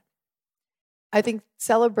moment. I think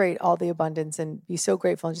celebrate all the abundance and be so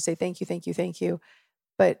grateful and just say thank you, thank you, thank you.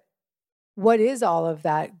 But what is all of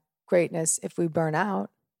that greatness if we burn out?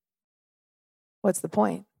 What's the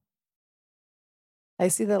point? I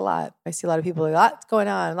see that a lot. I see a lot of people, lots going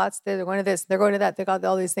on, they're going to this, they're going to that, they got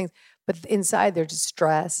all these things. But inside they're just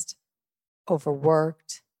stressed,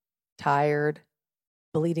 overworked, tired,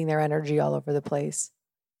 bleeding their energy all over the place.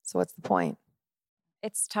 So what's the point?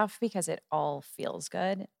 It's tough because it all feels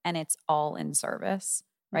good and it's all in service.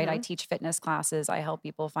 right? I teach fitness classes. I help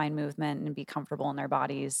people find movement and be comfortable in their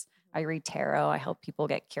bodies. I read tarot. I help people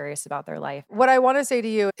get curious about their life. What I want to say to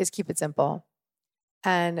you is keep it simple.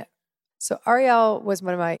 And so Ariel was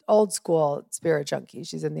one of my old school spirit junkies.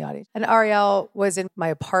 She's in the audience. And Ariel was in my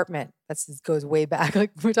apartment. This goes way back.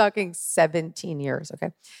 Like we're talking 17 years.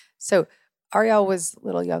 Okay. So Ariel was a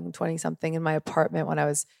little young, 20 something in my apartment when I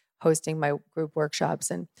was hosting my group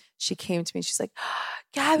workshops. And she came to me. She's like,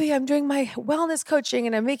 Gabby, I'm doing my wellness coaching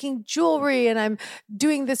and I'm making jewelry and I'm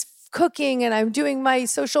doing this cooking and I'm doing my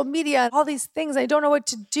social media and all these things. I don't know what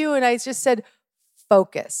to do. And I just said,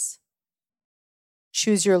 focus.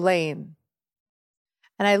 Choose your lane.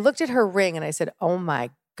 And I looked at her ring and I said, oh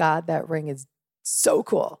my God, that ring is so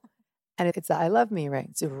cool. And it's the I Love Me ring.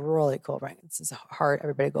 It's a really cool ring. It's just hard.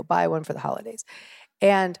 Everybody go buy one for the holidays.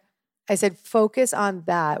 And I said, focus on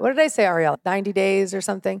that. What did I say, Ariel? 90 days or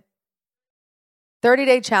something?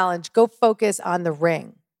 30-day challenge. Go focus on the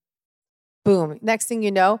ring. Boom. Next thing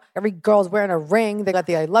you know, every girl's wearing a ring. They got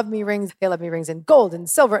the I Love Me rings. They love me rings in gold and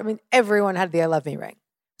silver. I mean, everyone had the I Love Me ring.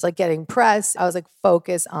 It's like getting press. I was like,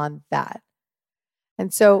 focus on that.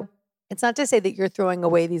 And so it's not to say that you're throwing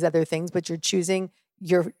away these other things, but you're choosing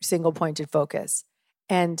your single pointed focus.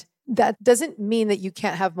 And that doesn't mean that you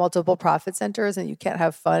can't have multiple profit centers and you can't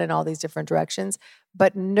have fun in all these different directions,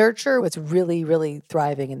 but nurture what's really, really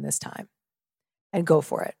thriving in this time and go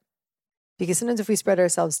for it. Because sometimes if we spread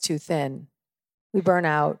ourselves too thin, we burn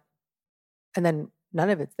out and then none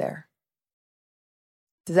of it's there.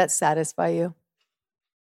 Does that satisfy you?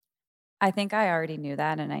 I think I already knew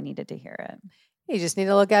that and I needed to hear it. You just need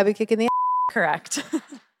a little Gabby kick in the ass. Correct.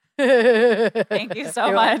 Thank you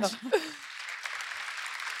so much. So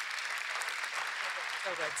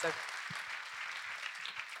good.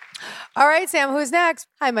 All right, Sam, who's next?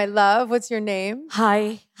 Hi, my love. What's your name?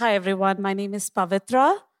 Hi, everyone. My name is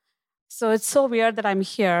Pavitra. So it's so weird that I'm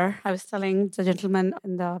here. I was telling the gentleman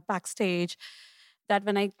in the backstage that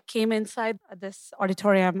when I came inside this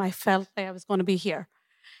auditorium, I felt like I was going to be here.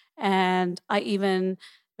 And when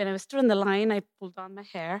I was stood in the line, I pulled down my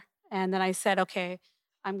hair and then I said, okay,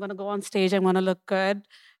 I'm going to go on stage. I'm going to look good.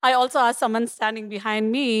 I also asked someone standing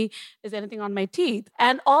behind me, is anything on my teeth?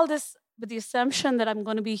 And all this with the assumption that I'm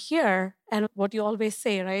going to be here. And what you always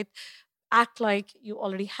say, right? Act like you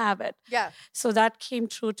already have it. Yeah. So that came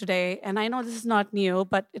true today. And I know this is not new,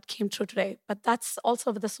 but it came true today. But that's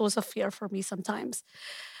also the source of fear for me sometimes.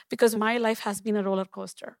 Because my life has been a roller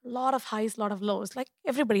coaster. A lot of highs, a lot of lows, like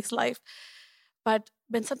everybody's life. But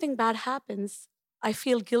when something bad happens, I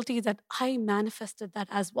feel guilty that I manifested that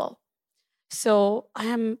as well. So I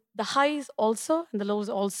am the highs also and the lows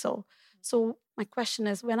also. So my question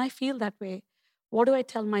is, when I feel that way, what do I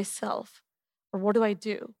tell myself? Or what do I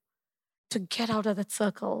do to get out of that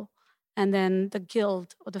circle? And then the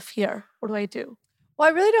guilt or the fear, what do I do? Well,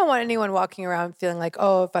 I really don't want anyone walking around feeling like,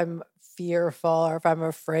 oh, if I'm fearful or if I'm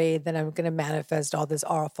afraid, then I'm going to manifest all this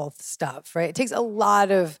awful stuff, right? It takes a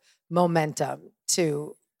lot of momentum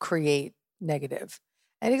to create negative.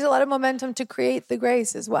 And it takes a lot of momentum to create the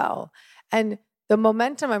grace as well. And the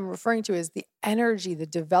momentum I'm referring to is the energy, the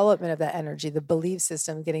development of that energy, the belief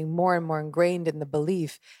system getting more and more ingrained in the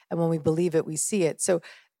belief. And when we believe it, we see it. So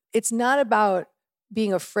it's not about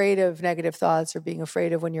being afraid of negative thoughts or being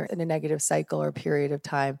afraid of when you're in a negative cycle or period of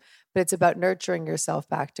time, but it's about nurturing yourself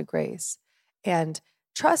back to grace and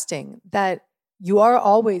trusting that you are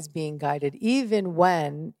always being guided, even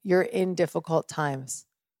when you're in difficult times,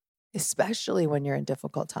 especially when you're in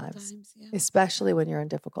difficult times, especially when you're in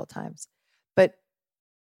difficult times. But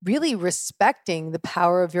really respecting the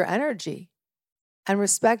power of your energy and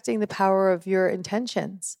respecting the power of your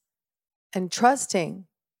intentions and trusting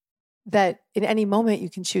that in any moment you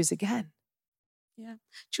can choose again. Yeah.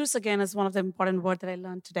 Choose again is one of the important words that I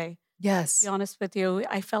learned today. Yes. To be honest with you,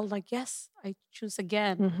 I felt like, yes, I choose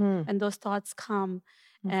again. And those thoughts come.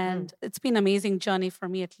 And it's been an amazing journey for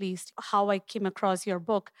me, at least, how I came across your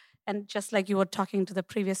book. And just like you were talking to the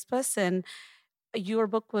previous person, your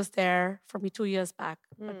book was there for me 2 years back.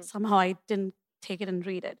 But somehow I didn't take it and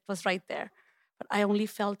read it. It was right there. But I only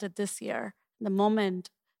felt it this year. The moment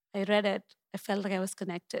I read it, I felt like I was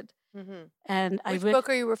connected. And Which book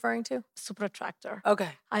are you referring to? Super Attractor. Okay.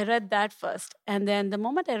 I read that first. And then the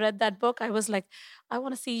moment I read that book, I was like, I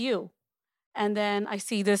want to see you. And then I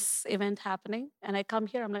see this event happening and I come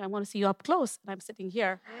here. I'm like, I want to see you up close. And I'm sitting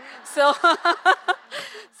here. So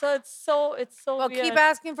it's so well, weird. Keep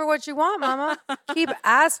asking for what you want, mama. Keep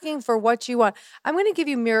asking for what you want. I'm going to give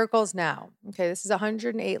you miracles now. Okay. This is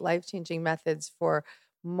 108 life-changing methods for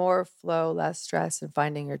more flow, less stress, and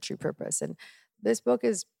finding your true purpose. And this book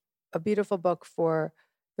is a beautiful book for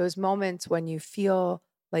those moments when you feel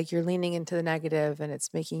like you're leaning into the negative and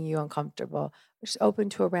it's making you uncomfortable, just open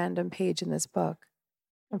to a random page in this book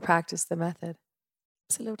and practice the method.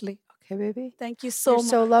 Absolutely. Okay, baby? Thank you so You're much.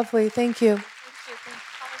 so lovely. Thank you. Thank you. Thank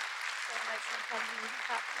you so much for coming.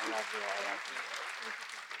 I love you. I love you.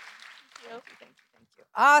 Thank you. Thank you.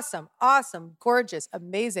 Awesome. Awesome. Gorgeous.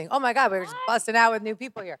 Amazing. Oh my God, we're just busting out with new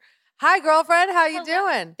people here. Hi, girlfriend. How you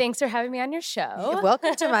doing? Thanks for having me on your show.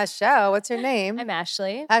 Welcome to my show. What's your name? I'm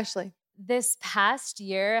Ashley. Ashley. This past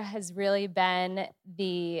year has really been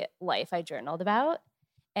the life I journaled about,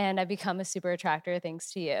 and I've become a super attractor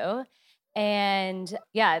thanks to you. And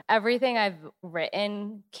yeah, everything I've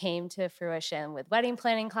written came to fruition with wedding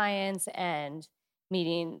planning clients and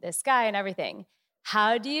meeting this guy and everything.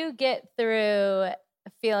 How do you get through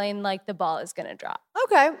feeling like the ball is going to drop?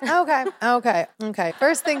 Okay.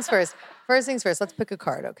 First things first. Let's pick a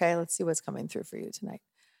card, okay? Let's see what's coming through for you tonight.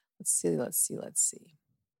 Let's see.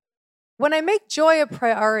 When I make joy a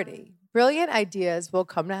priority, brilliant ideas will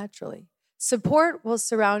come naturally. Support will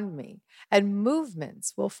surround me, and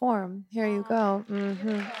movements will form. Here you go.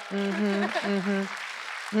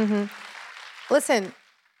 Listen,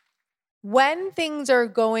 when things are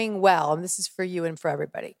going well, and this is for you and for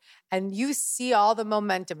everybody, and you see all the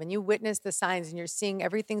momentum and you witness the signs and you're seeing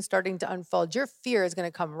everything starting to unfold, your fear is going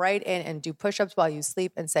to come right in and do push-ups while you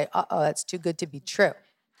sleep and say, that's too good to be true.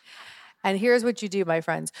 And here's what you do, my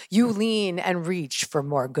friends. You lean and reach for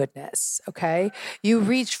more goodness, okay? You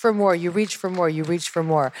reach for more, you reach for more, you reach for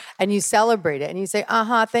more. And you celebrate it. And you say,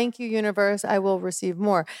 thank you, universe. I will receive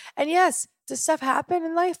more. And yes, does stuff happen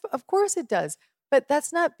in life? Of course it does. But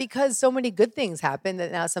that's not because so many good things happen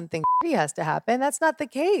that now something has to happen. That's not the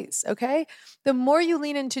case, okay? The more you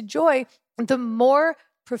lean into joy, the more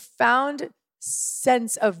profound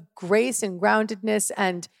sense of grace and groundedness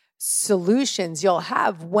and solutions you'll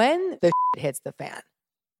have when the hits the fan.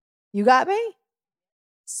 You got me?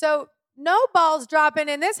 So no balls dropping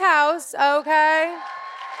in this house, okay?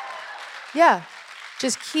 Yeah,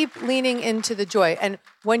 just keep leaning into the joy. And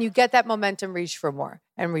when you get that momentum, reach for more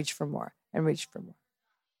and reach for more and reach for more.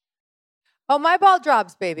 Oh, my ball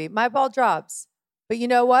drops, baby. My ball drops. But you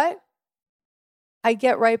know what? I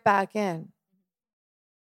get right back in.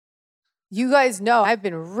 You guys know I've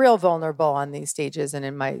been real vulnerable on these stages and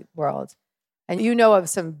in my world. And you know of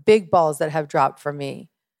some big balls that have dropped for me.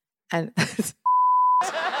 And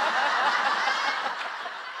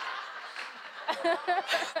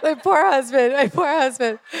my poor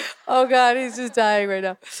husband. Oh God, he's just dying right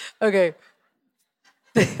now. Okay.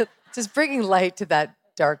 Just bringing light to that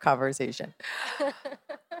dark conversation.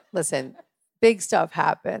 Listen, big stuff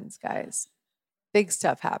happens, guys. Big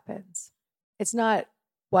stuff happens. It's not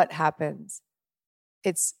what happens.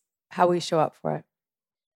 It's how we show up for it.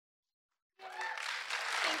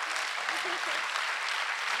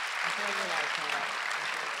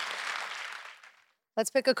 Let's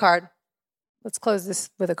pick a card. Let's close this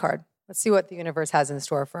with a card. Let's see what the universe has in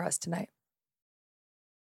store for us tonight.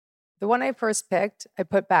 The one I first picked, I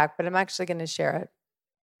put back, but I'm actually going to share it.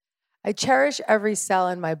 I cherish every cell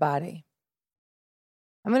in my body.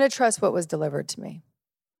 I'm going to trust what was delivered to me.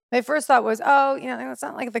 My first thought was, it's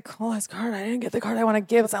not like the coolest card. I didn't get the card I want to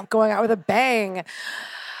give, so I'm going out with a bang.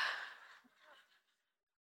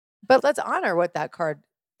 But let's honor what that card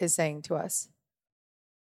is saying to us.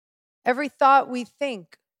 Every thought we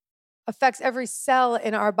think affects every cell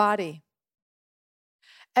in our body.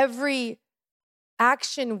 Every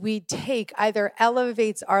action we take either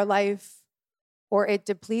elevates our life or it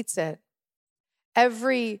depletes it.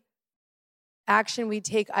 Every action we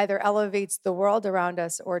take either elevates the world around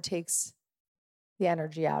us or takes the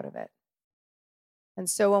energy out of it. And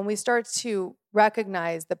so when we start to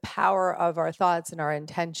recognize the power of our thoughts and our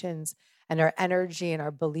intentions and our energy and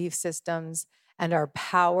our belief systems and our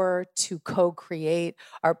power to co-create,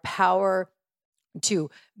 our power to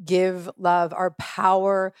give love, our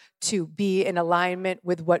power to be in alignment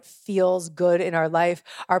with what feels good in our life,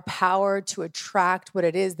 our power to attract what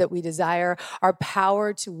it is that we desire, our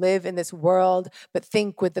power to live in this world, but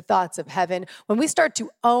think with the thoughts of heaven. When we start to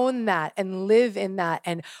own that and live in that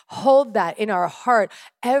and hold that in our heart,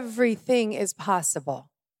 everything is possible.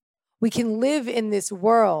 We can live in this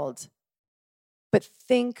world, but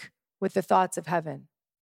think with the thoughts of heaven.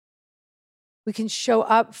 We can show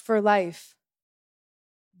up for life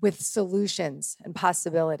with solutions and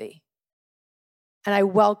possibility. And I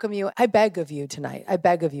welcome you. I beg of you tonight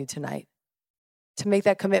to make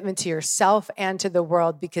that commitment to yourself and to the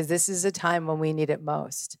world, because this is a time when we need it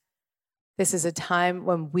most. This is a time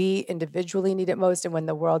when we individually need it most and when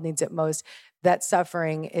the world needs it most. That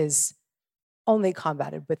suffering is only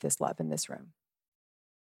combated with this love in this room.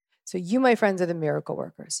 So you, my friends, are the miracle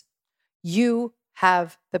workers. You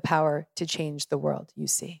have the power to change the world you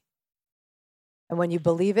see. And when you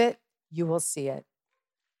believe it, you will see it.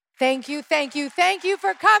 Thank you, thank you, thank you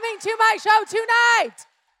for coming to my show tonight.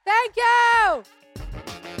 Thank you.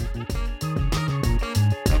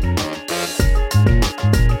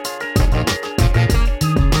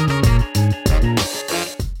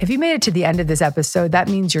 If you made it to the end of this episode, that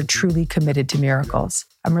means you're truly committed to miracles.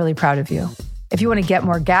 I'm really proud of you. If you want to get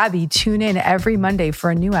more Gabby, tune in every Monday for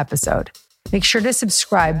a new episode. Make sure to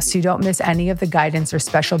subscribe so you don't miss any of the guidance or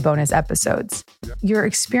special bonus episodes. Your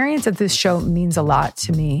experience of this show means a lot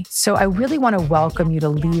to me, so I really want to welcome you to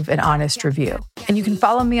leave an honest review. And you can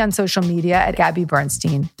follow me on social media at Gabby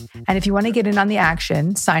Bernstein. And if you want to get in on the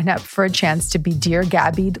action, sign up for a chance to be Dear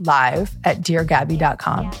Gabby'd live at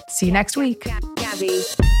deargabby.com. See you next week. Gabby.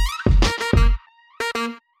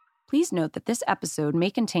 Please note that this episode may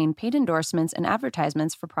contain paid endorsements and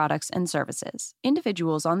advertisements for products and services.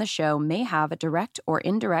 Individuals on the show may have a direct or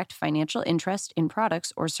indirect financial interest in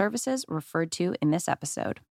products or services referred to in this episode.